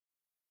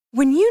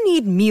When you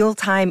need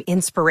mealtime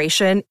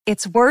inspiration,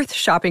 it's worth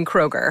shopping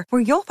Kroger,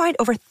 where you'll find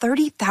over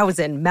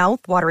 30,000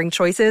 mouth-watering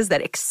choices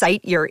that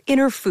excite your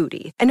inner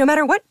foodie. And no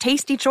matter what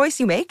tasty choice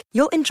you make,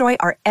 you'll enjoy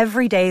our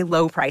everyday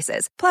low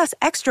prices, plus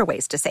extra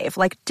ways to save,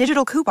 like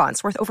digital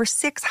coupons worth over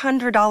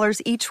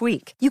 $600 each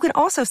week. You can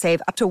also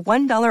save up to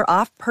 $1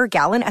 off per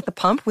gallon at the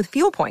pump with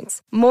fuel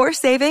points. More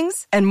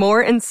savings and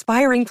more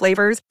inspiring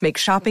flavors make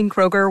shopping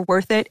Kroger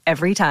worth it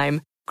every time.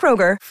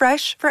 Kroger,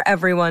 fresh for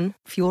everyone.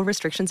 Fuel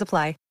restrictions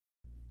apply.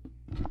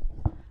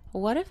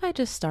 What if I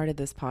just started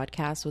this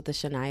podcast with the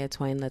Shania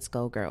Twain Let's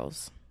Go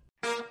Girls?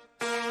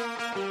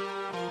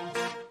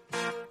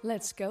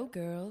 Let's go,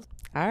 girls.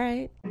 All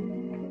right.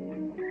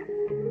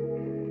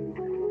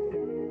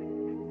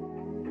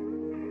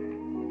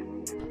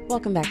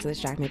 Welcome back to the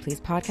Distract Me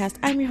Please podcast.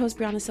 I'm your host,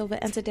 Brianna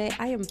Silva, and today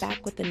I am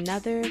back with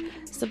another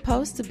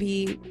supposed to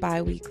be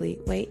bi-weekly.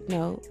 Wait,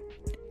 no.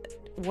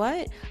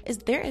 What?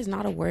 There is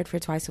not a word for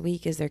twice a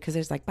week, is there? Because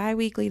there's like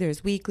bi-weekly,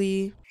 there's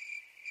weekly.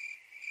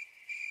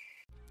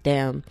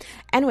 Damn.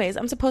 Anyways,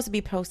 I'm supposed to be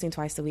posting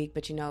twice a week,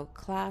 but you know,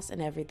 class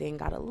and everything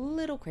got a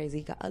little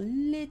crazy, got a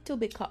little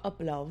bit caught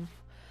up love,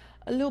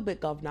 a little bit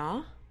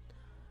governor.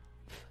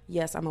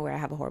 Yes, I'm aware I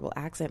have a horrible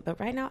accent, but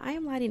right now I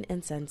am lighting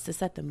incense to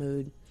set the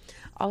mood.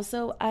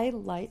 Also, I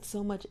light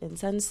so much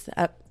incense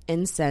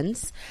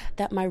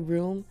that my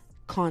room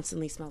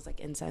constantly smells like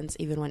incense,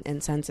 even when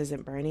incense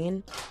isn't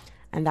burning.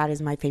 And that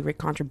is my favorite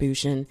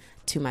contribution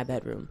to my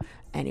bedroom.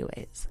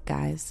 Anyways,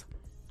 guys,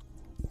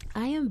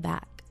 I am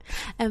back.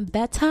 And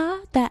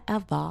better than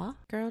ever.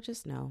 Girl,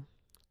 just know.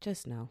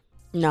 Just know.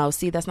 No,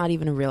 see, that's not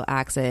even a real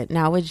accent.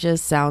 Now it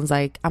just sounds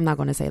like, I'm not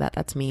going to say that.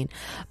 That's mean.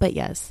 But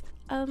yes.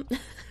 I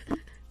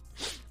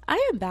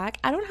am back.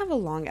 I don't have a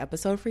long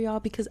episode for y'all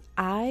because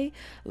I,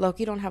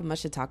 low-key, don't have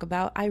much to talk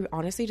about. I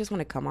honestly just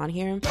want to come on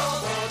here and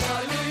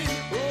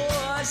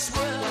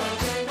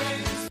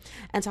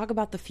talk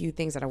about the few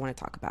things that I want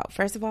to talk about.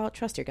 First of all,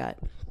 trust your gut.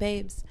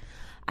 Babes,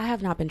 I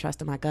have not been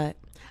trusting my gut.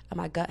 And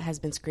my gut has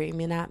been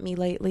screaming at me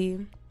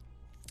lately,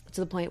 to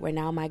the point where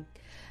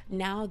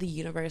now the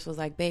universe was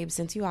like, babe,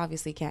 since you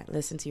obviously can't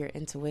listen to your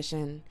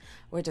intuition,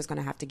 we're just going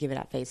to have to give it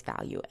at face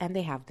value. And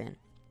they have been.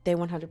 They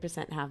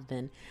 100% have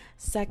been.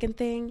 Second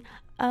thing,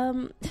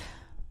 I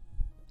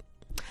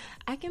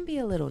can be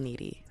a little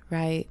needy,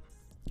 right?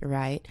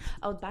 Right.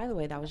 Oh, by the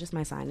way, that was just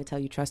my sign to tell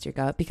you trust your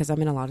gut, because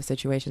I'm in a lot of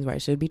situations where I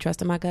should be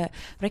trusting my gut,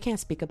 but I can't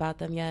speak about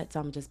them yet, so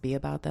I'm just be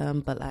about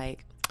them. But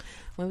like,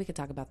 when we could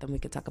talk about them, we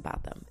could talk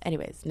about them.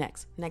 Anyways,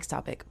 next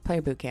topic,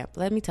 player boot camp.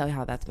 Let me tell you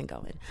how that's been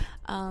going.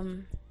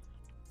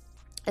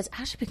 It's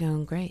actually been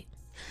going great.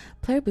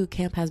 Player boot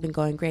camp has been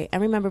going great.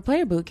 And remember,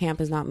 player boot camp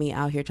is not me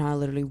out here trying to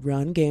literally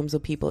run games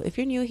with people. If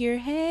you're new here,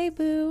 hey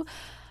boo.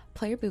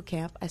 Player boot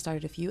camp, I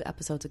started a few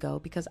episodes ago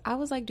because I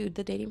was like, dude,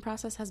 the dating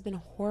process has been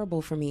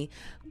horrible for me.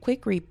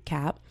 Quick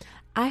recap.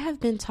 I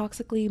have been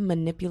toxically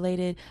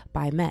manipulated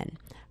by men.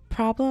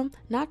 Problem,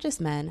 not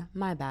just men,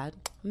 my bad,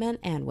 men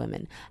and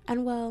women.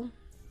 And well,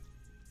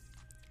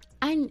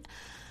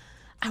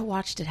 I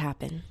watched it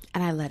happen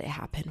and I let it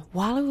happen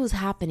while it was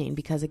happening,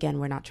 because again,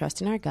 we're not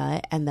trusting our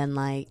gut. And then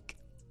like,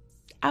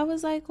 I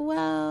was like,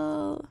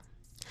 well,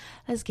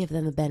 let's give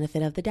them the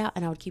benefit of the doubt.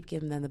 And I would keep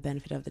giving them the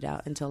benefit of the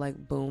doubt until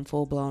like, boom,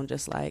 full blown,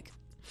 just like,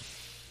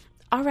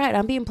 all right,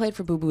 I'm being played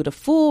for boo-boo the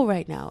fool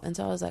right now. And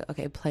so I was like,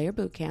 okay, player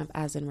boot camp,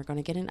 as in we're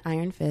going to get an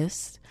iron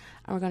fist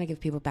and we're going to give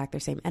people back their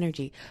same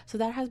energy. So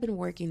that has been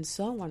working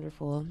so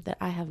wonderful that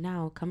I have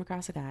now come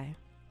across a guy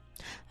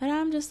and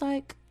I'm just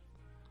like,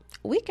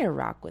 we can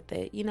rock with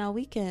it. You know,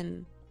 we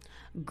can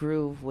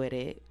groove with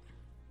it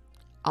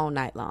all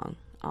night long,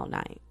 all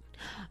night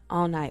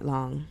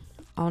long,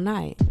 all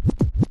night.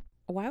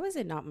 Why was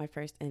it not my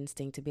first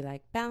instinct to be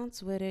like,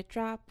 bounce with it,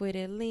 drop with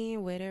it,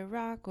 lean with it,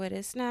 rock with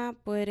it, snap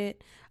with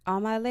it, all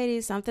my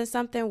ladies,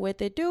 something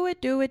with it, do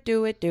it.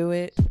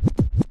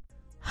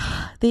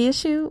 The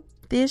issue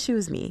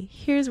is me.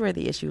 Here's where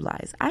the issue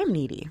lies. I'm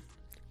needy,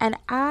 and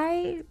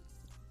I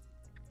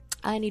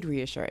need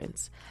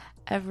reassurance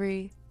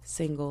every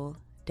single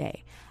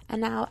day.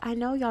 And now I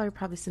know y'all are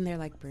probably sitting there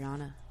like,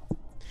 Brianna,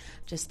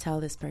 just tell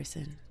this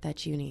person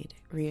that you need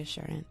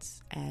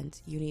reassurance and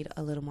you need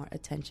a little more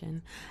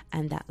attention,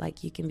 and that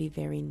like you can be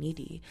very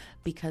needy,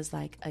 because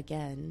like,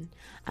 again,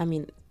 I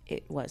mean,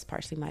 it was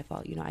partially my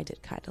fault. You know, I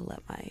did kind of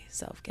let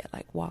myself get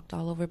like walked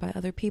all over by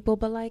other people,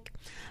 but like,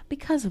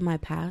 because of my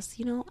past,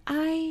 you know,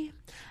 I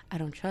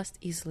don't trust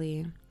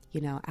easily.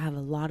 You know, I have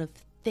a lot of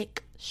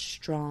thick,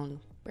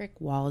 strong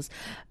brick walls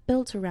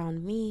built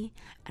around me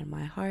and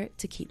my heart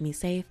to keep me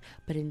safe.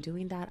 But in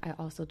doing that, I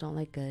also don't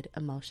let good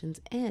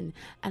emotions in.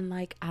 And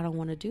like, I don't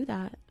want to do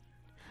that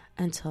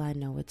until I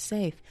know it's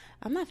safe.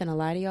 I'm not gonna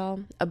lie to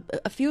y'all.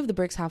 A few of the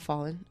bricks have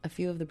fallen. A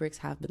few of the bricks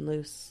have been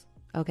loose.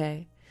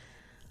 Okay.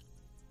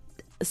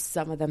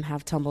 Some of them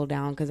have tumbled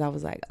down because I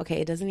was like,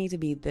 okay, it doesn't need to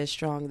be this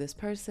strong. This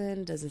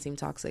person doesn't seem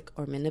toxic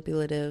or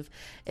manipulative.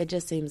 It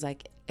just seems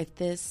like if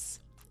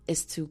this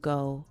is to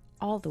go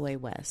all the way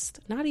west,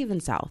 not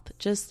even south,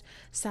 just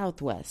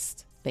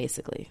southwest,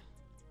 basically.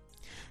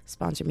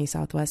 sponsor me,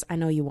 Southwest. I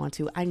know you want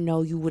to. I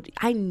know you would.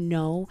 I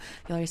know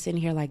y'all are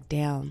sitting here like,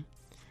 damn,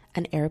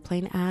 an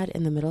airplane ad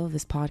in the middle of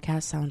this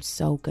podcast sounds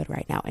so good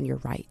right now. And you're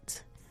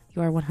right.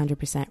 You are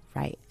 100%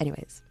 right.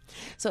 Anyways,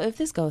 so if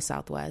this goes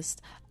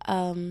Southwest,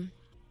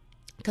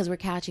 because we're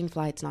catching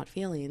flights, not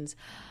feelings,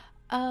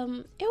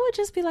 it would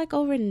just be like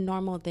over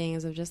normal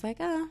things of just like,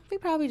 we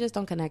probably just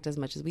don't connect as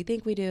much as we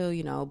think we do,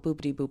 you know,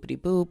 boopity boopity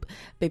boop,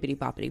 bippity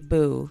boppity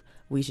boo.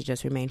 We should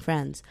just remain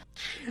friends.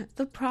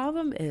 The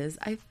problem is,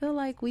 I feel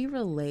like we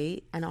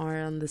relate and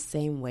are on the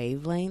same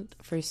wavelength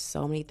for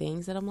so many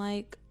things that I'm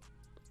like,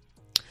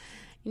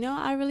 you know,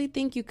 I really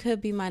think you could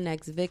be my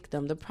next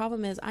victim. The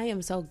problem is I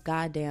am so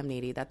goddamn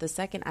needy that the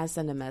second I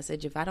send a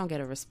message, if I don't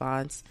get a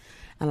response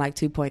in like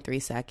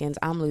 2.3 seconds,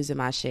 I'm losing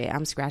my shit.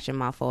 I'm scratching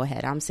my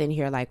forehead. I'm sitting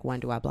here like,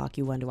 when do I block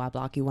you? When do I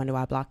block you? When do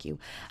I block you?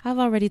 I've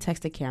already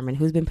texted Cameron,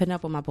 who's been putting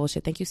up with my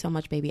bullshit. Thank you so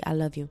much, baby. I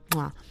love you.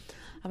 Mwah.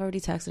 I've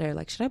already texted her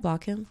like, should I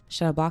block him?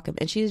 Should I block him?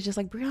 And she's just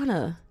like,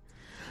 Brianna.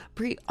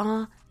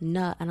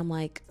 And I'm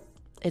like,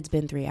 it's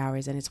been 3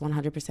 hours and it's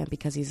 100%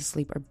 because he's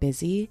asleep or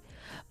busy,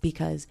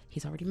 because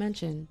he's already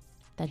mentioned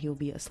that he will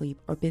be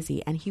asleep or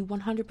busy, and he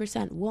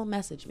 100% will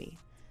message me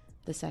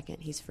the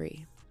second he's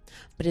free.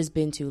 But it's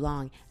been too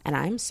long, and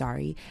I'm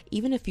sorry,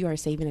 even if you are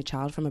saving a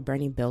child from a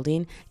burning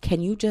building,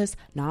 can you just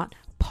not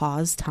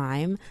pause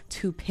time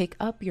to pick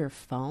up your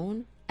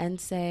phone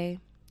and say,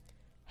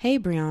 hey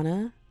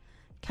Brianna,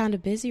 kind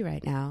of busy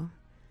right now,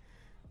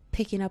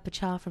 picking up a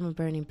child from a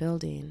burning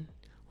building,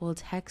 will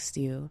text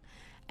you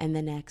in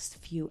the next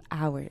few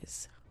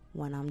hours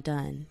when I'm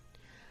done.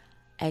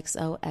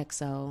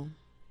 XOXO,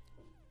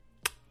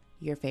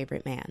 your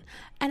favorite man.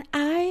 And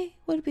I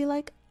would be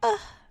like,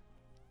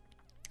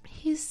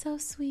 he's so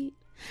sweet.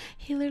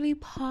 He literally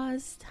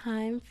paused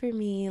time for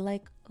me.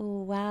 Like,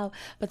 oh, wow.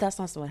 But that's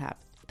not what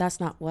happened.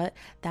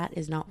 That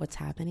is not what's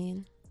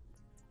happening.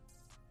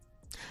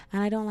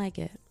 And I don't like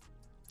it.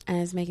 And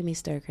it's making me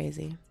stir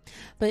crazy.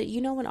 But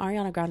you know when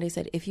Ariana Grande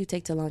said, if you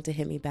take too long to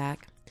hit me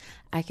back,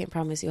 I can't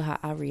promise you how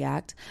I'll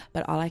react,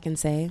 but all I can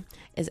say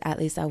is at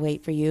least I'll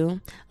wait for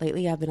you.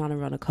 Lately, I've been on a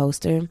roller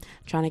coaster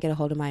trying to get a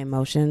hold of my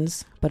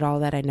emotions, but all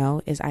that I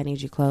know is I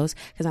need you close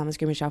because I'm a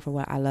screaming shout for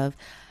what I love.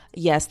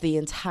 Yes, the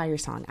entire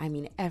song. I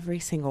mean, every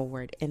single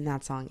word in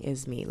that song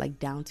is me, like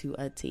down to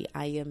a T.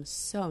 I am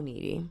so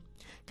needy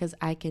because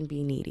I can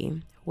be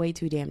needy, way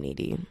too damn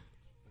needy.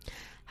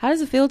 How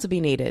does it feel to be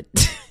needed?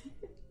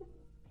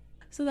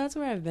 So that's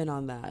where I've been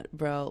on that,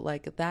 bro.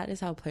 Like, that is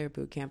how Player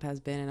Bootcamp has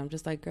been. And I'm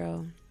just like,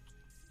 girl,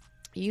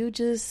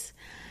 it's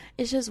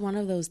just one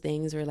of those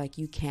things where, like,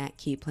 you can't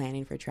keep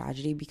planning for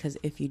tragedy, because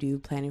if you do,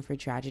 planning for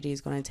tragedy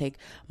is going to take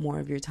more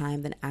of your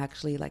time than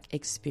actually, like,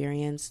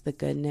 experience the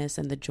goodness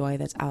and the joy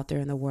that's out there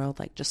in the world.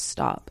 Like, just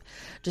stop.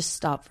 Just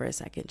stop for a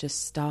second.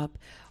 Just stop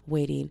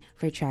waiting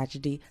for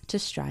tragedy to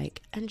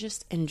strike and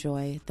just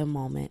enjoy the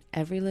moment.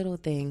 Every little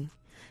thing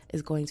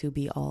is going to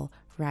be all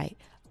right.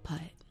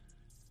 But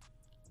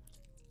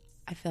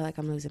I feel like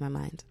I'm losing my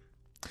mind.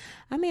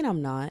 I mean,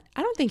 I'm not.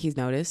 I don't think he's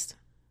noticed.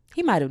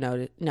 He might have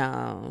noticed.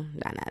 No.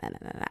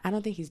 I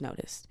don't think he's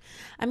noticed.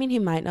 I mean, he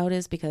might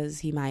notice because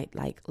he might,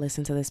 like,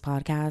 listen to this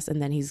podcast, and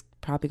then he's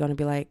probably going to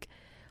be like,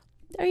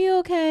 are you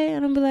okay?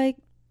 And I'll be like,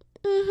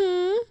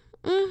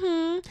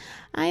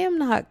 I am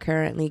not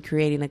currently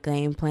creating a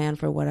game plan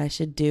for what I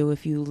should do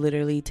if you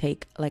literally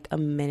take, like, a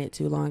minute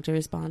too long to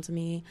respond to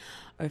me,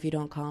 or if you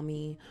don't call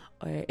me,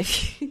 or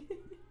if you...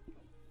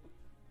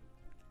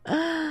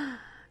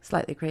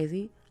 Slightly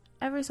crazy,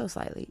 ever so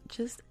slightly,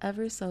 just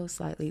ever so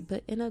slightly,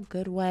 but in a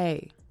good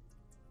way.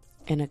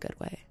 In a good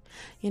way.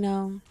 You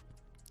know,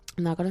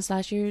 I'm not going to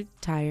slash your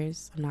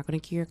tires. I'm not going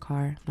to key your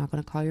car. I'm not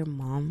going to call your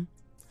mom.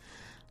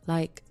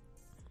 Like,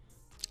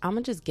 I'm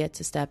going to just get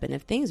to step. And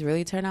if things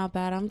really turn out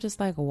bad, I'm just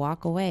like,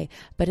 walk away.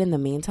 But in the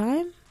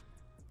meantime,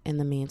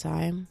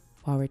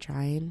 while we're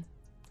trying,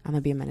 I'm going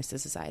to be a menace to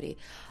society.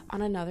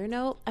 On another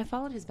note, I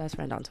followed his best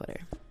friend on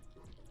Twitter.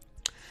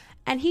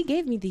 And he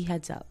gave me the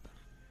heads up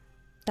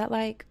that,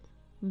 like,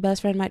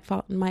 best friend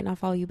might not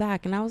follow you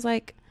back. And I was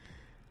like,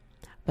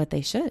 but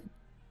they should.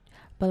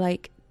 But,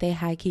 like, they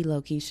high-key,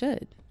 low-key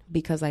should.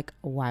 Because, like,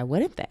 why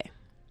wouldn't they?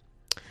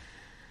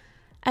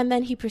 And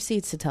then he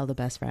proceeds to tell the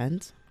best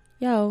friend,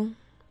 yo,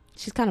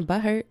 she's kind of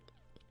butthurt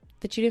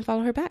that you didn't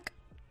follow her back.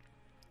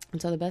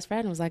 And so the best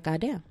friend was like,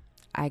 goddamn,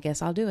 I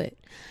guess I'll do it.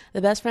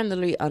 The best friend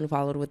literally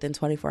unfollowed within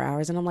 24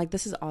 hours. And I'm like,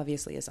 this is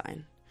obviously a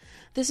sign.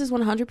 This is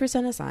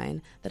 100% a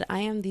sign that I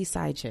am the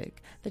side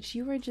chick that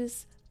you are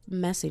just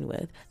messing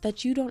with,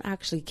 that you don't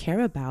actually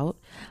care about.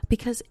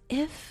 Because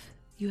if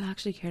you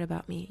actually cared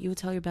about me, you would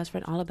tell your best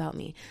friend all about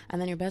me,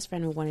 and then your best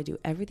friend would want to do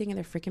everything in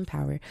their freaking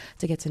power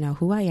to get to know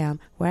who I am,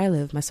 where I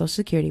live, my social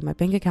security, my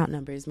bank account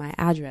numbers, my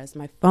address,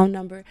 my phone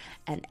number,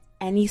 and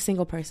any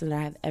single person that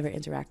I have ever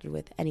interacted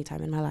with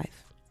anytime in my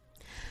life.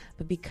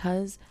 But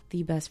because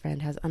the best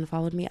friend has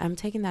unfollowed me, I'm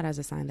taking that as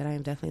a sign that I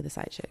am definitely the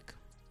side chick.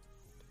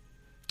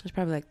 There's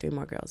probably like 3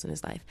 more girls in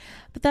his life.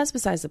 But that's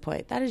besides the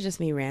point. That is just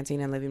me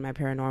ranting and living my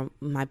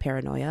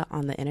paranoia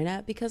on the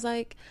internet. Because,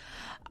 like,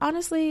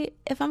 honestly,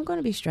 if I'm going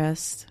to be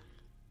stressed,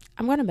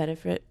 I'm going to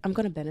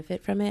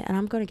benefit from it, and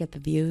I'm going to get the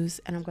views,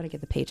 and I'm going to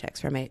get the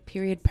paychecks from it,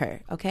 period,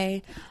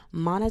 okay?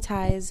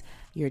 Monetize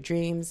your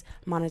dreams,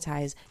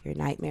 monetize your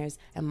nightmares,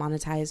 and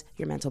monetize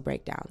your mental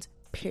breakdowns,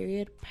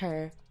 period,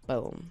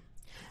 boom.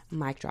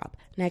 Mic drop.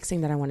 Next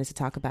thing that I wanted to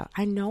talk about.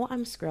 I know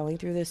I'm scrolling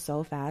through this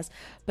so fast,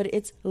 but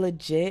it's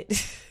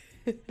legit.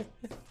 We're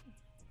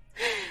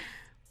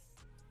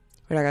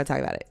not going to talk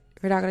about it.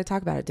 We're not going to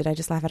talk about it. Did I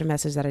just laugh at a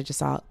message that I just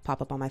saw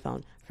pop up on my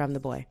phone from the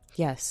boy?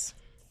 Yes.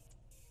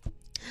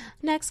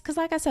 Next, because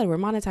like I said, we're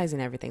monetizing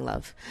everything,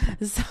 love.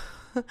 So,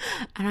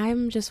 and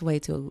I'm just way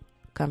too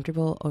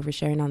comfortable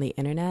oversharing on the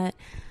internet,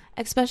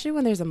 especially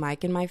when there's a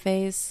mic in my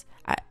face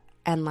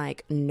and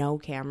like no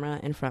camera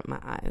in front of my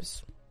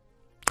eyes.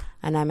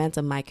 And I meant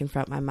a mic in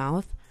front of my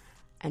mouth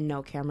and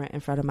no camera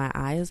in front of my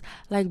eyes.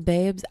 Like,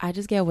 babes, I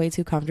just get way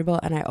too comfortable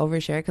and I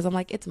overshare because I'm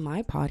like, it's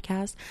my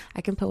podcast. I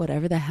can put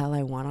whatever the hell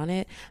I want on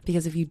it,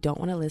 because if you don't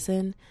want to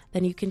listen,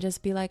 then you can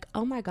just be like,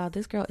 oh my God,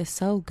 this girl is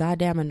so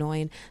goddamn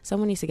annoying.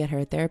 Someone needs to get her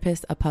a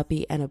therapist, a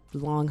puppy, and a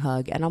long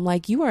hug. And I'm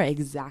like, you are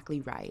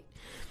exactly right.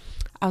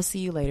 I'll see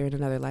you later in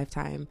another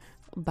lifetime.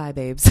 Bye,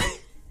 babes.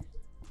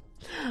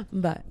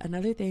 But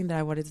another thing that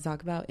I wanted to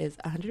talk about is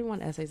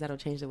 101 Essays That'll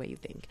Change the Way You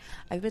Think.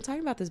 I've been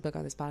talking about this book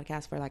on this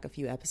podcast for like a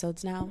few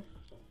episodes now.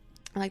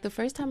 Like, the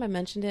first time I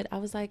mentioned it, I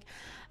was like,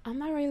 I'm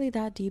not really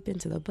that deep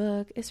into the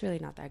book. It's really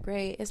not that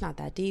great. It's not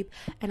that deep.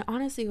 And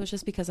honestly, it was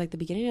just because like the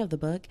beginning of the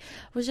book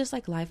was just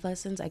like life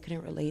lessons I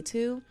couldn't relate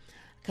to,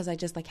 because I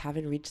just like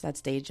haven't reached that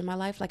stage in my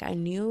life. Like, I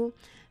knew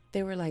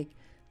they were like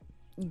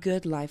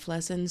good life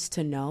lessons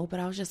to know,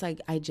 but I was just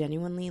like, I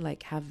genuinely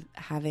like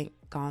haven't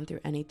gone through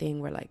anything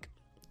where like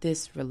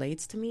this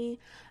relates to me.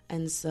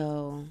 And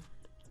so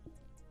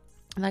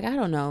like, I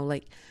don't know,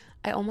 like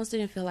I almost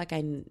didn't feel like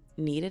I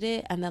needed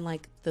it. And then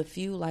like the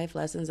few life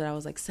lessons that I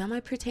was like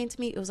semi-pertain to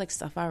me, it was like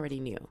stuff I already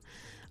knew,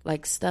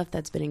 like stuff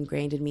that's been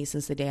ingrained in me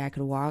since the day I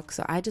could walk.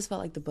 So I just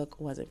felt like the book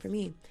wasn't for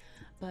me.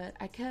 But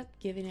I kept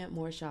giving it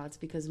more shots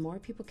because more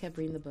people kept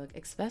reading the book,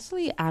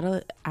 especially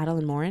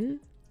Adeline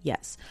Morin.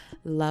 Yes,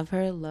 love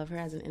her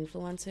as an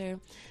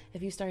influencer.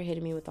 If you start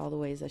hitting me with all the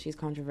ways that she's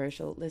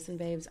controversial, listen,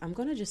 babes, I'm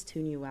going to just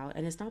tune you out.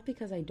 And it's not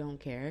because I don't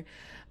care,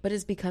 but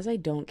it's because I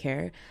don't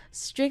care.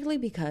 Strictly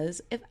because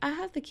if I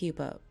have to keep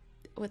up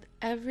with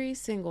every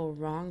single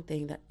wrong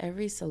thing that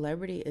every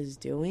celebrity is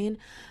doing,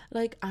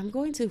 like, I'm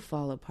going to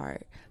fall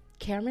apart.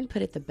 Cameron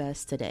put it the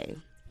best today.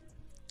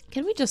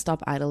 Can we just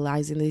stop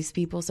idolizing these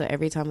people so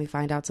every time we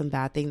find out some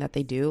bad thing that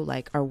they do,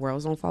 like, our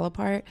worlds don't fall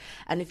apart?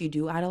 And if you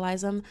do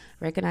idolize them,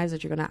 recognize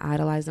that you're going to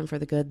idolize them for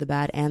the good, the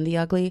bad, and the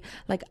ugly.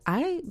 Like,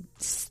 I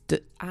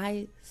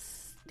stan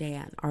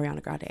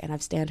Ariana Grande, and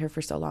I've stanned her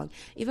for so long.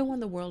 Even when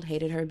the world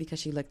hated her because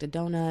she licked a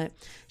donut,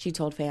 she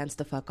told fans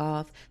to fuck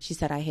off, she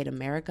said, I hate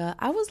America.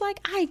 I was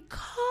like,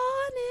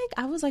 iconic.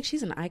 I was like,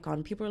 she's an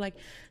icon. People were like,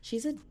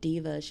 she's a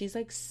diva. She's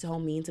like so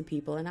mean to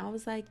people. And I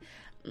was like,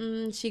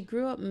 she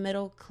grew up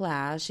middle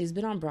class. She's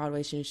been on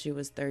Broadway since she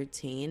was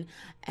 13,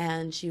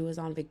 and she was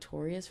on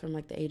Victorious from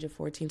like the age of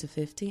 14 to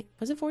 15.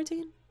 Was it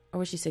 14? Or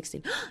was she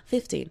 16?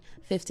 15.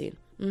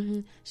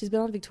 She's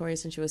been on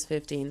Victorious since she was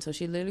 15. So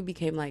she literally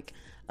became like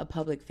a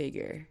public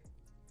figure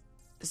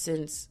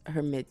since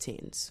her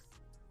mid-teens.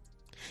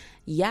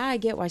 Yeah, I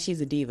get why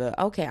she's a diva.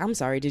 Okay, I'm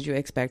sorry. Did you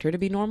expect her to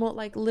be normal?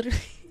 Like, literally,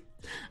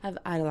 I've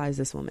idolized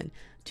this woman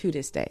to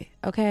this day.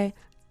 Okay?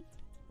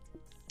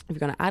 If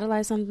you're going to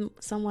idolize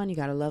someone, you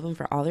got to love them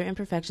for all their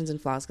imperfections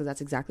and flaws, because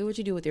that's exactly what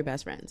you do with your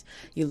best friends.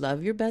 You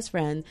love your best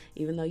friend,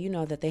 even though you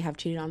know that they have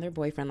cheated on their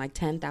boyfriend like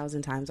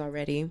 10,000 times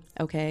already,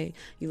 okay?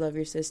 You love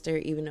your sister,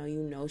 even though you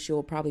know she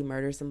will probably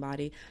murder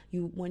somebody.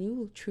 When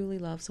you truly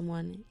love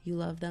someone, you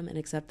love them and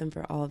accept them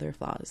for all their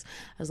flaws.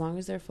 As long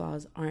as their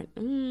flaws aren't,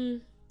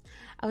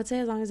 I would say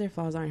as long as their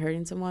flaws aren't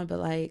hurting someone, but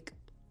like,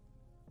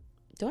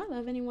 do I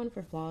love anyone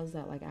for flaws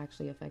that like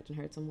actually affect and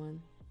hurt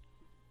someone?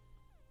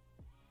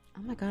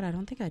 Oh my God, I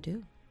don't think I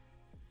do.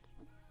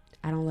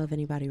 I don't love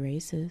anybody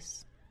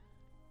racist.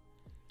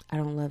 I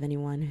don't love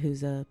anyone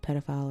who's a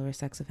pedophile or a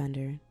sex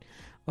offender,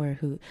 or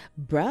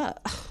bruh,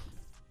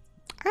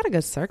 I got a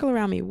good circle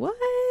around me. What?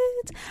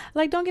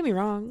 Like, don't get me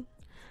wrong.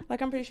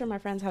 Like, I'm pretty sure my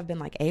friends have been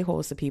like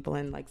a-holes to people,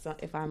 and like, so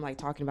if I'm like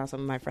talking about some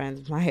of my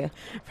friends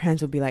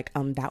will be like,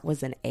 that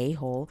was an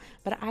a-hole.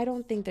 But I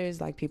don't think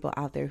there's like people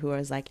out there who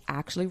are like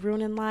actually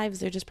ruining lives.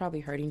 They're just probably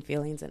hurting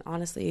feelings, and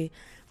honestly,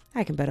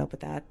 I can put up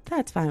with that.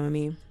 That's fine with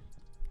me.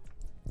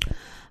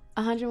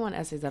 101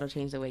 Essays That'll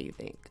Change the Way You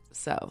Think.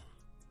 So,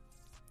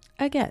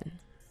 again,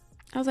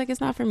 I was like, it's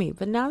not for me.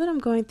 But now that I'm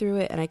going through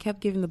it, and I kept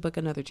giving the book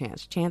another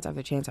chance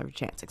after chance,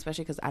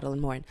 especially because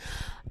Adeline Morin,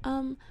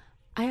 I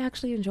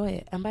actually enjoy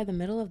it. And by the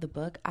middle of the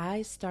book,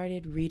 I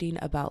started reading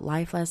about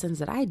life lessons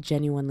that I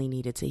genuinely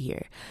needed to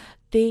hear.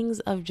 Things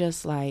of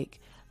just like,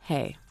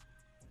 hey,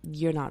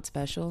 you're not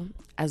special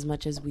as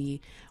much as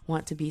we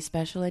want to be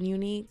special and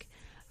unique.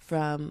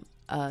 From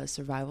a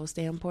survival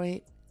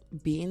standpoint,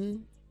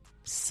 being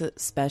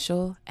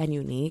special and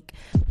unique.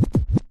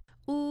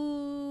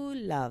 Ooh,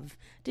 love.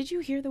 Did you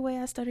hear the way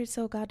I started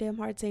so goddamn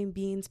hard saying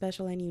being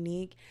special and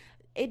unique?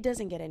 It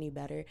doesn't get any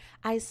better.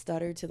 I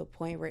stutter to the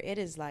point where it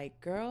is like,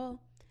 girl,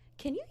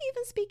 can you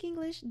even speak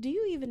English? Do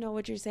you even know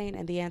what you're saying?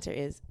 And the answer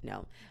is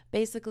no.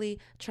 Basically,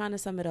 trying to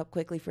sum it up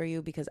quickly for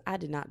you, because I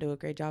did not do a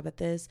great job at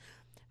this.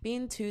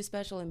 Being too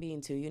special and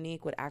being too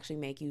unique would actually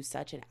make you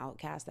such an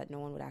outcast that no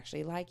one would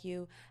actually like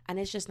you. And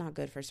it's just not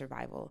good for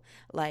survival.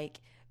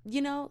 Like,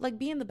 you know, like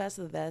being the best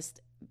of the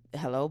best.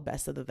 Hello,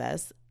 best of the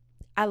best.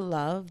 I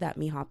love that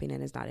me hopping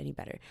in is not any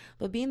better.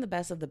 But being the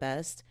best of the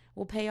best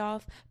will pay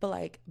off. But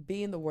like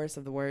being the worst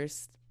of the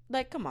worst,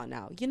 like, come on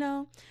now, you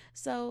know?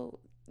 So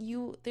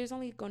there's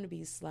only going to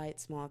be slight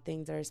small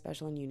things that are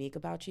special and unique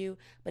about you,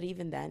 but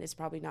even then it's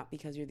probably not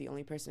because you're the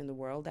only person in the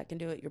world that can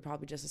do it. You're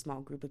probably just a small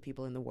group of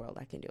people in the world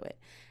that can do it.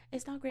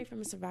 It's not great from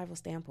a survival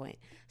standpoint.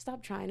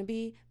 Stop trying to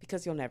be,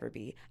 because you'll never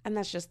be, and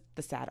that's just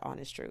the sad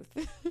honest truth.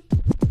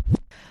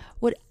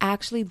 Would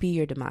actually be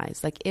your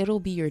demise. Like,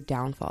 it'll be your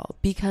downfall,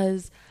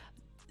 because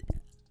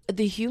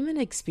the human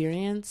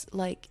experience,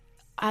 like,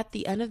 at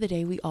the end of the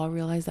day, we all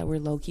realize that we're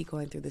low-key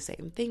going through the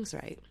same things,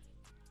 right?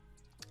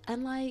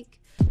 And like,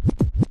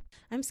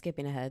 I'm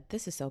skipping ahead.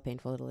 This is so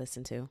painful to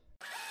listen to.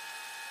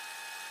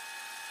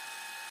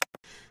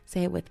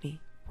 Say it with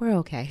me. We're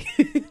okay.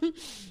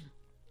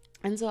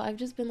 And so I've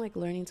just been like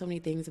learning so many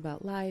things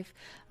about life,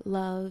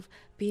 love,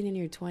 being in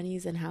your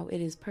 20s, and how it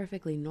is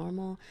perfectly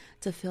normal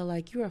to feel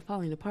like you are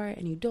falling apart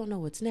and you don't know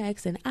what's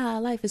next, and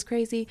life is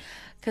crazy.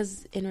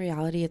 Because in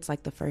reality, it's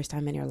like the first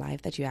time in your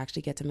life that you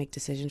actually get to make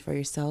decisions for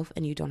yourself,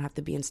 and you don't have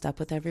to be in step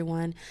with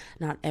everyone.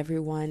 Not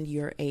everyone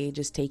your age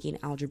is taking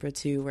Algebra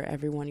 2, or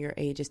everyone your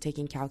age is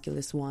taking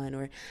Calculus 1,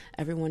 or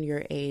everyone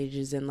your age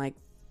is in like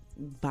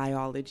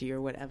biology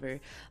or whatever.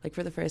 Like,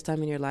 for the first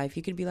time in your life,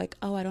 you could be like,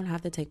 oh, I don't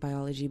have to take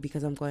biology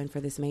because I'm going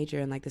for this major,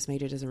 and like this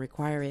major doesn't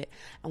require it.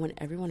 And when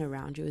everyone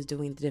around you is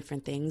doing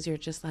different things, you're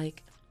just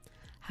like,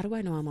 how do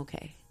I know I'm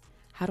okay?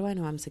 How do I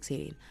know I'm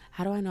succeeding?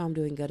 How do I know I'm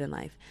doing good in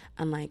life?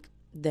 And like,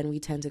 then we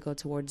tend to go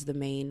towards the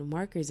main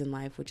markers in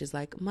life, which is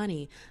like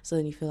money. So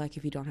then you feel like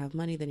if you don't have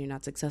money, then you're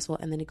not successful.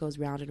 And then it goes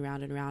round and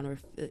round and round.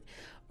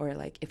 Or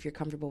like, if you're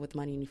comfortable with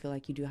money and you feel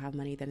like you do have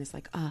money, then it's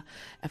like,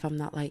 if I'm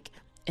not like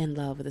in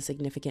love with a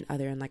significant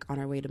other and like on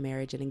our way to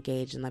marriage and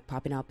engaged and like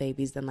popping out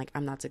babies, then like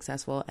I'm not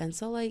successful. And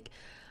so like,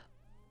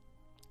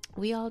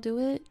 we all do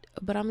it,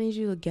 but I'm gonna need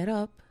you to get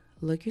up,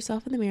 look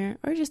yourself in the mirror,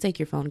 or just take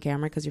your phone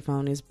camera, because your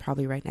phone is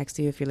probably right next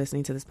to you if you're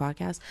listening to this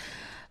podcast.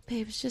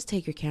 Babes, just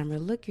take your camera,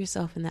 look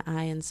yourself in the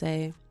eye and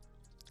say,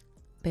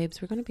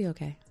 babes, we're gonna be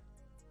okay.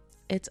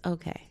 It's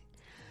okay.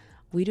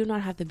 We do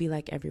not have to be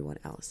like everyone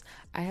else.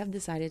 I have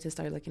decided to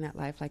start looking at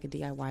life like a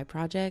DIY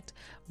project,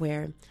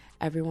 where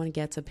everyone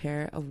gets a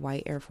pair of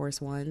white Air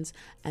Force Ones,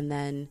 and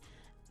then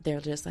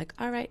they're just like,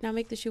 all right, now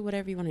make the shoe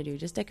whatever you want to do.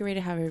 Just decorate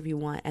it however you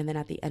want. And then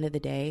at the end of the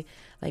day,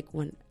 like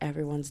when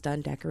everyone's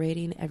done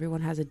decorating,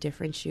 everyone has a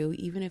different shoe.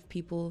 Even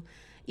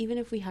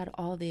if we had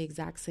all the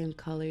exact same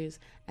colors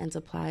and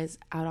supplies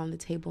out on the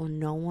table,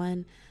 no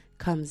one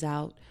comes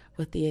out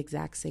with the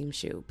exact same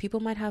shoe. People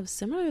might have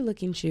similar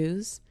looking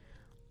shoes,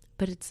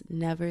 but it's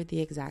never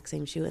the exact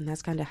same shoe. And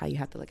that's kind of how you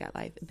have to look at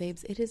life.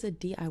 Babes, it is a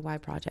DIY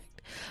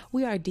project.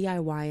 We are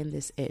DIYing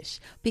this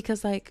ish,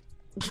 because like,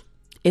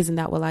 isn't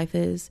that what life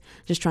is?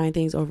 Just trying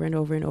things over and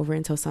over and over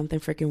until something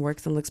freaking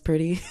works and looks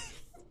pretty.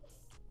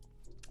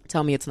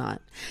 Tell me it's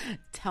not.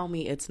 Tell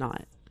me it's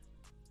not.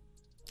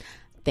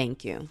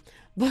 Thank you.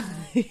 But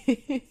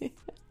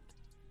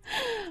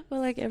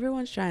like,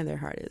 everyone's trying their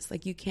hardest.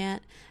 Like, you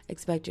can't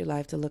expect your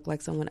life to look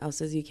like someone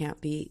else's. You can't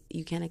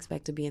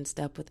expect to be in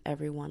step with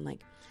everyone.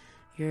 Like,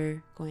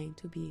 you're going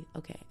to be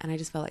okay. And I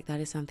just felt like that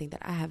is something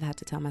that I have had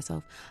to tell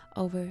myself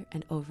over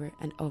and over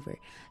and over.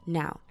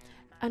 Now,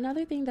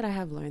 another thing that I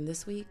have learned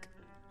this week,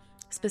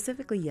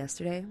 specifically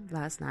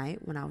last night,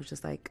 when I was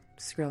just like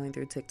scrolling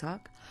through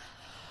TikTok.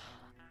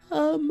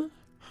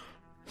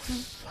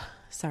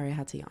 Sorry, I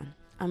had to yawn.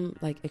 I'm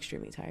like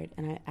extremely tired,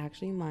 and I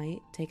actually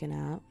might take a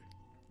nap,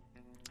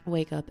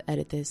 wake up,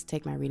 edit this,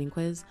 take my reading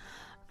quiz.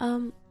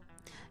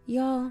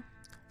 Y'all,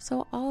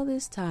 so all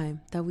this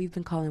time that we've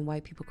been calling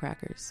white people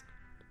crackers,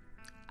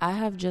 I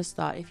have just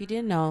thought, if you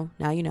didn't know,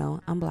 now you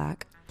know, I'm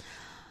black.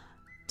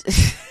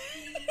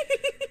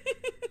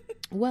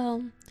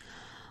 Well,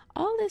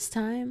 all this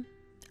time,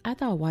 I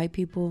thought white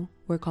people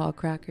were called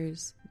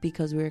crackers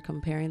because we were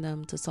comparing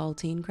them to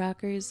saltine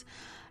crackers.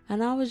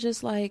 And I was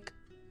just like,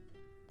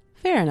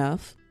 fair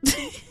enough.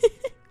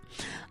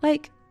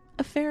 Like,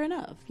 fair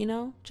enough, you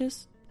know?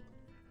 Just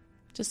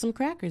some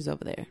crackers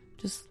over there.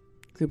 Just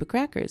a group of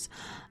crackers.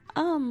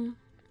 I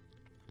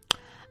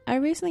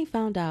recently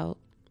found out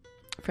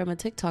from a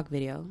TikTok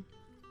video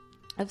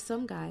of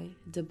some guy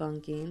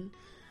debunking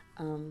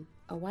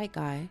a white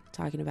guy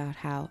talking about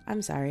how,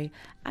 I'm sorry,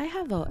 I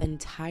have an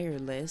entire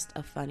list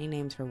of funny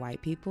names for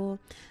white people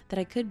that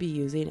I could be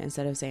using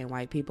instead of saying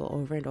white people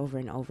over and over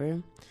and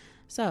over.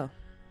 So,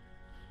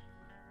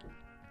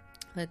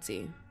 let's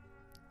see.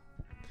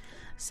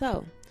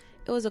 So,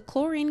 it was a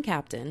chlorine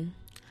captain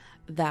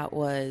that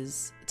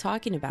was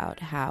talking about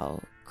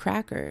how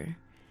cracker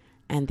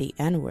and the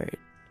N-word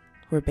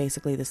were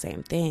basically the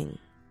same thing,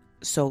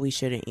 so we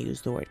shouldn't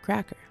use the word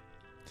cracker.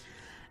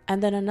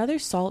 And then another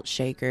salt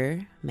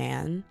shaker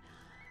man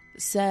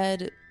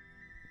said,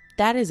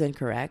 that is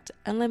incorrect,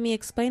 and let me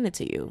explain it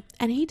to you.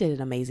 And he did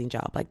an amazing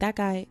job. Like, that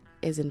guy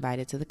is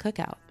invited to the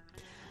cookout.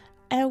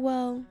 And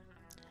well,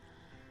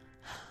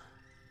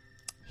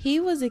 he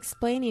was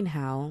explaining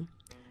how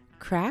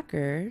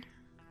cracker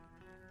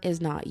is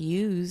not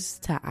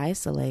used to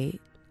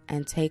isolate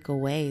and take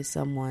away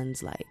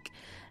someone's like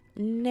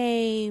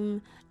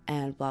name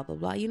and blah blah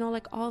blah, you know,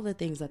 like all the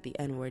things that the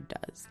N-word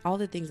does, all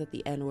the things that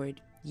the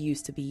N-word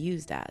used to be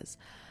used as.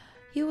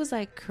 He was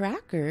like,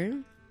 cracker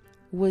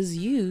was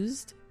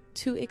used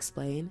to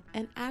explain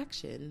an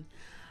action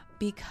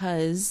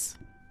because,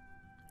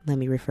 let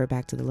me refer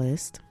back to the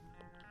list,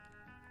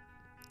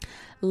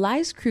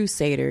 Lice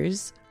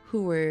Crusaders,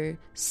 who were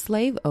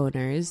slave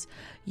owners,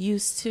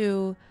 used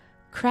to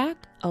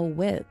crack a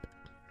whip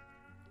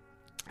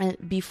and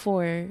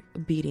before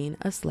beating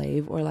a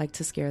slave, or like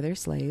to scare their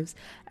slaves.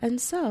 And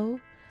so,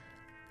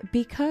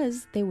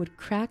 because they would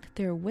crack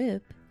their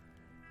whip,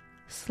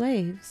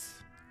 slaves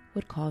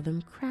would call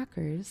them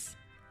crackers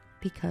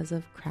because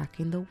of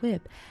cracking the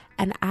whip.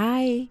 And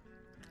I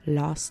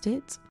lost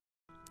it.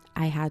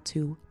 I had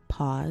to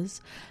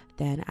pause.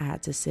 Then I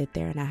had to sit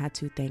there and I had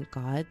to thank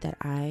God that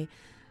I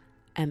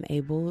am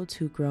able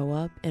to grow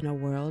up in a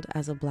world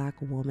as a Black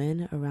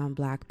woman around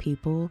Black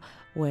people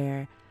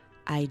where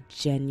I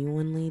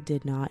genuinely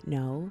did not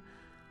know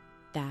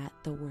that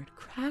the word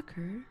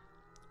cracker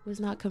was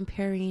not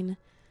comparing,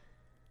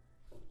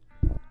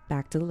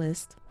 back to the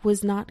list,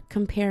 was not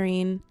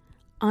comparing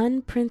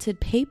unprinted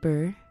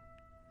paper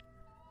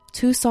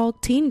to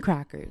saltine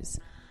crackers.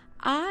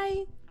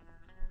 I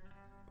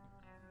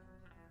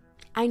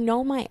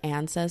know my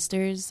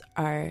ancestors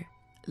are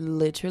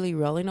literally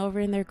rolling over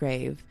in their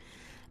grave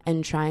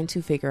and trying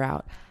to figure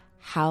out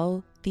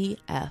how the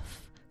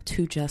F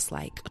to just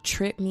like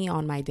trip me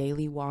on my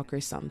daily walk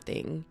or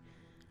something.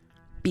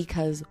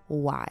 Because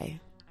why?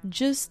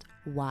 Just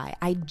why?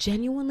 I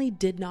genuinely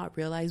did not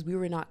realize we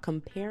were not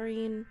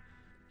comparing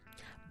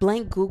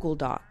blank Google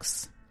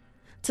Docs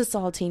to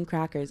saltine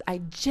crackers. I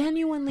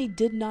genuinely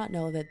did not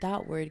know that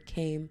that word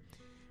came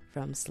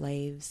from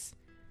slaves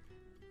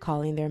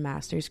calling their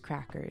masters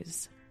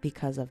crackers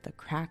because of the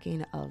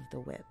cracking of the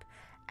whip.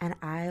 And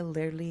I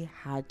literally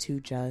had to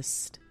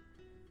just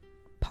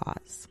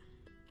pause.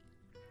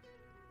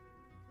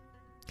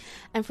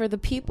 And for the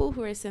people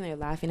who are sitting there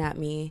laughing at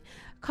me,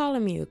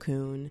 calling me a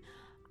coon,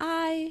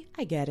 I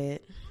get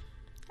it.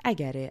 I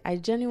get it. I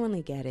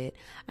genuinely get it.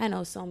 I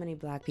know so many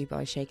Black people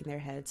are shaking their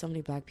heads. So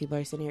many Black people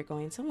are sitting here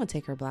going, someone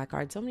take her Black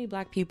card. So many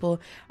Black people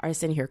are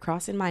sitting here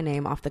crossing my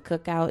name off the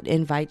cookout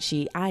invite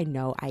sheet. I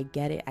know. I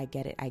get it. I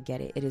get it. I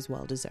get it. It is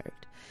well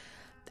deserved.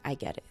 I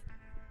get it.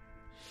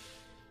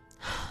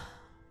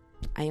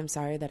 I am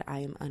sorry that I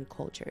am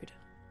uncultured.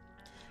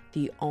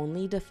 The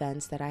only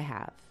defense that I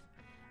have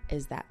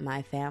is that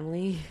my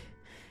family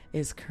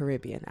is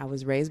Caribbean. I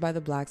was raised by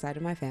the Black side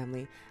of my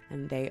family,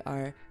 and they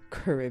are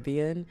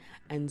Caribbean.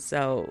 And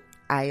so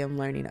I am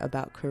learning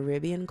about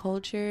Caribbean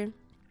culture.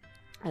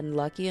 And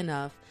lucky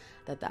enough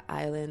that the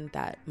island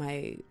that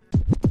my...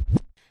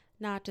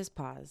 Not just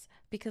pause,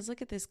 because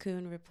look at this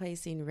coon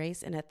replacing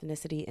race and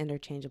ethnicity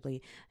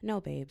interchangeably. No,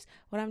 babes.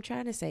 What I'm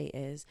trying to say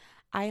is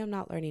I am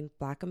not learning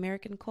Black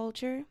American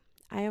culture.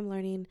 I am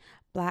learning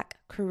Black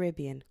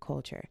Caribbean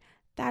culture.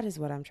 That is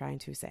what I'm trying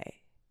to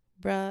say.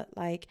 Bruh,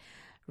 like,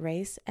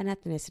 race and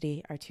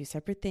ethnicity are two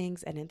separate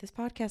things. And in this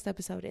podcast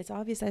episode, it's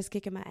obvious I was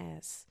kicking my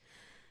ass.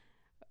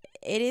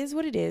 It is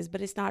what it is,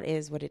 but it's not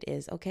is what it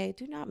is, okay?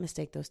 Do not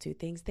mistake those two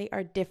things. They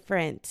are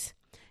different.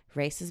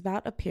 Race is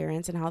about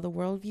appearance and how the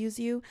world views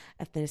you.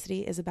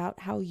 Ethnicity is about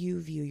how you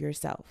view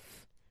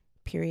yourself.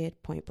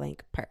 Period, point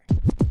blank, per.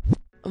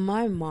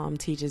 My mom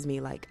teaches me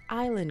like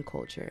island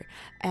culture,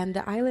 and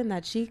the island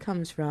that she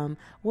comes from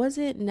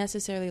wasn't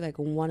necessarily like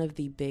one of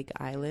the big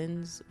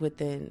islands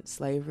within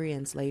slavery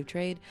and slave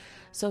trade.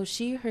 So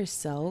she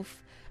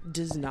herself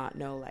does not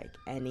know like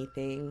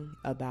anything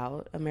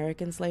about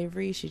American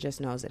slavery. She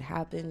just knows it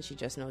happened. She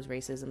just knows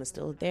racism is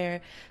still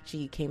there.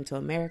 She came to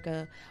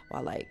America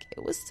while like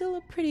it was still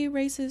a pretty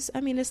racist,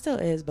 I mean it still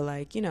is, but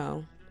like, you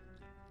know,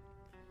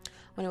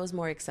 when it was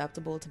more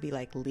acceptable to be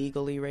like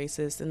legally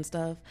racist and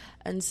stuff.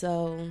 And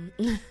so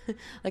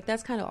like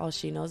that's kind of all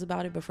she knows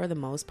about it. But for the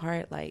most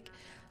part, like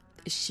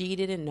she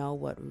didn't know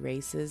what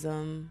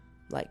racism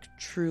like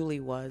truly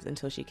was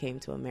until she came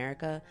to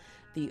America.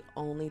 The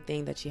only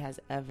thing that she has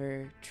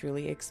ever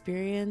truly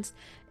experienced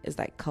is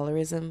like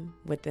colorism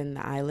within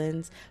the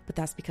islands, but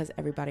that's because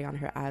everybody on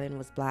her island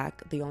was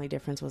Black. The only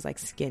difference was like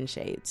skin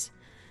shades.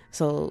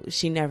 So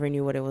she never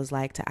knew what it was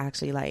like to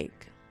actually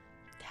like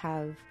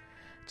have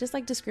just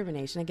like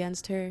discrimination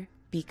against her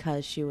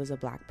because she was a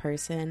Black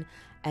person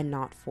and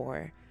not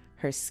for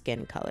her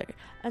skin color.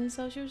 And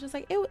so she was just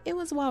like, it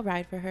was a wild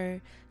ride for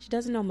her. She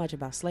doesn't know much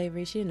about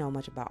slavery. She didn't know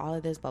much about all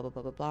of this, blah, blah,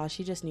 blah, blah, blah.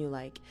 She just knew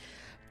like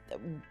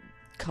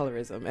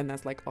colorism, and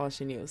that's like all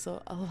she knew. So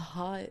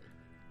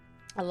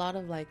a lot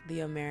of like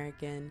the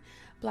American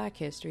Black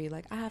history,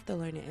 like I have to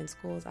learn it in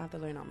schools. I have to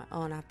learn on my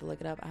own. I have to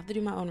look it up. I have to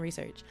do my own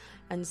research.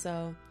 And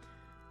so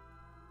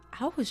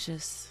I was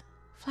just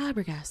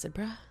flabbergasted,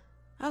 bruh.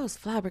 I was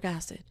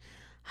flabbergasted.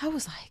 I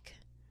was like,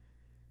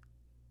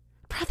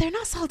 bruh, they're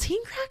not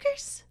saltine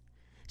crackers?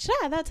 Should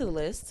I add that to the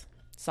list?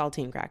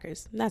 Saltine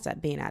crackers. That's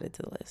being added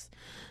to the list.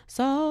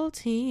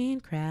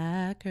 Saltine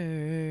crackers.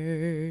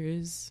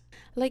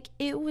 Like,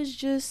 it was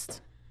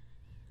just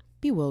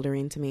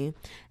bewildering to me.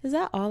 Is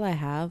that all I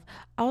have?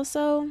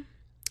 Also,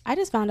 I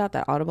just found out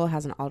that Audible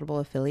has an Audible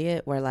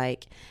affiliate where,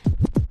 like,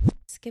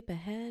 skip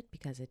ahead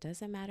because it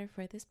doesn't matter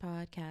for this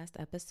podcast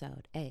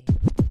episode. Hey,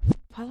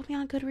 follow me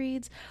on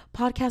Goodreads,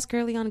 Podcast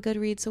Girly on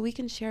Goodreads, so we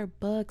can share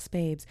books,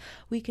 babes.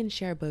 We can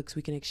share books.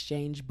 We can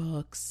exchange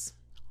books.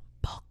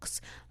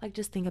 Like,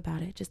 just think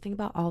about it. Just think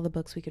about all the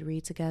books we could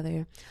read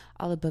together,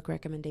 all the book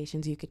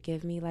recommendations you could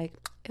give me. Like,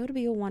 it would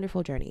be a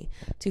wonderful journey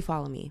to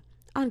follow me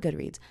on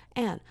Goodreads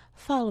and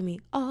follow me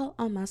all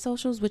on my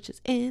socials, which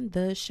is in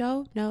the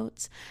show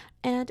notes.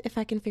 And if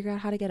I can figure out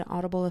how to get an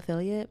Audible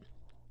affiliate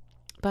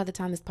by the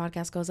time this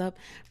podcast goes up,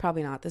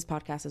 probably not. This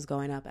podcast is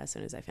going up as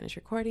soon as I finish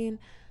recording.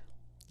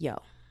 Yo,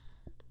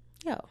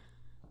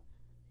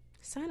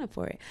 sign up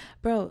for it,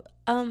 bro.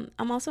 I'm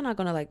also not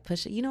gonna like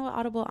push it. You know what,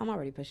 Audible, I'm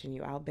already pushing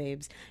you out,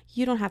 babes.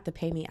 You don't have to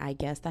pay me, I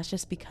guess. That's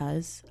just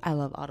because I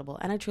love Audible,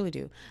 and I truly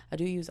do. I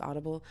do use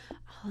Audible.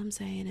 All I'm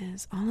saying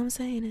is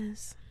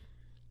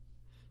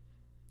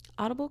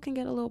Audible can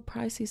get a little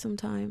pricey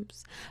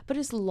sometimes, but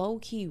it's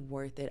low-key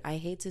worth it. I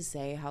hate to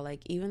say how,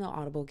 like, even though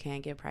Audible can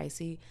get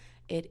pricey,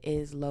 it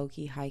is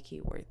low-key,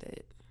 high-key worth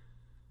it.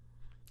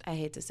 I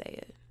hate to say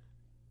it.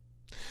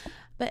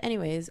 But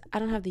anyways, I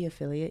don't have the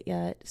affiliate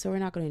yet, so we're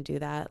not going to do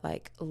that,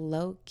 like,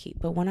 low-key.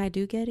 But when I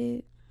do get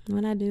it,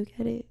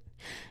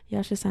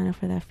 y'all should sign up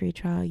for that free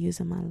trial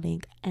using my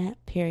link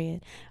at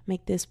period.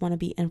 Make this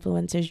wannabe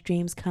influencer's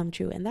dreams come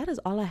true. And that is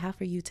all I have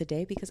for you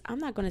today, because I'm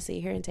not going to sit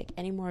here and take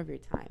any more of your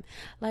time.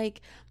 Like,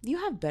 you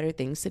have better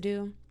things to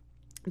do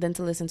than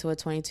to listen to a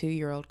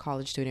 22-year-old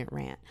college student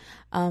rant.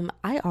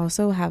 I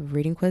also have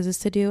reading quizzes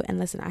to do. And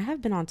listen, I have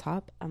been on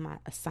top of my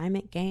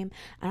assignment game,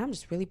 and I'm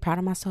just really proud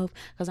of myself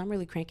because I'm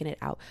really cranking it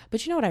out.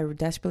 But you know what I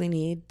desperately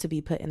need to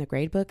be put in the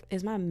grade book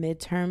is my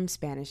midterm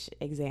Spanish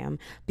exam,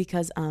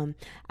 because I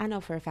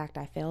know for a fact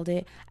I failed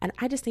it, and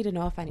I just need to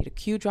know if I need a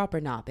Q drop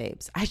or not,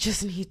 babes. I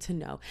just need to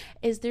know.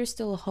 Is there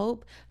still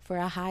hope for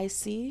a high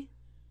C?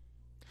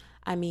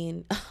 I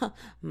mean,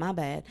 my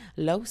bad,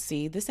 low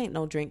C. This ain't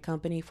no drink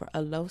company for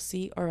a low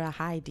C or a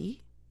high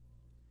D.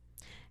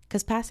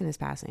 Because passing is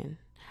passing.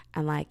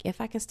 And, like, if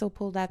I can still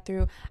pull that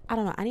through, I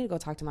don't know. I need to go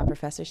talk to my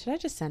professor. Should I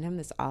just send him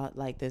this, if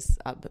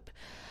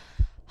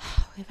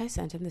I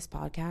sent him this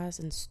podcast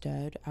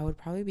instead, I would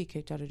probably be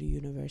kicked out of the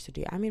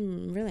university. I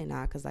mean, really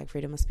not, because, like,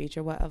 freedom of speech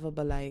or whatever,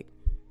 but, like,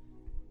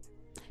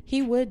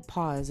 he would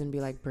pause and be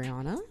like,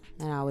 Brianna,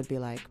 and I would be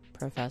like,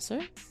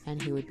 professor,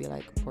 and he would be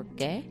like, ¿por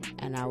qué?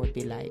 And I would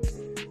be like,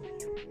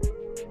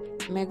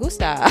 me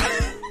gusta.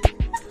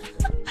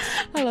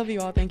 I love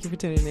you all. Thank you for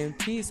tuning in.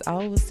 Peace. I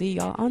will see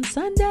y'all on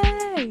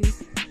Sunday.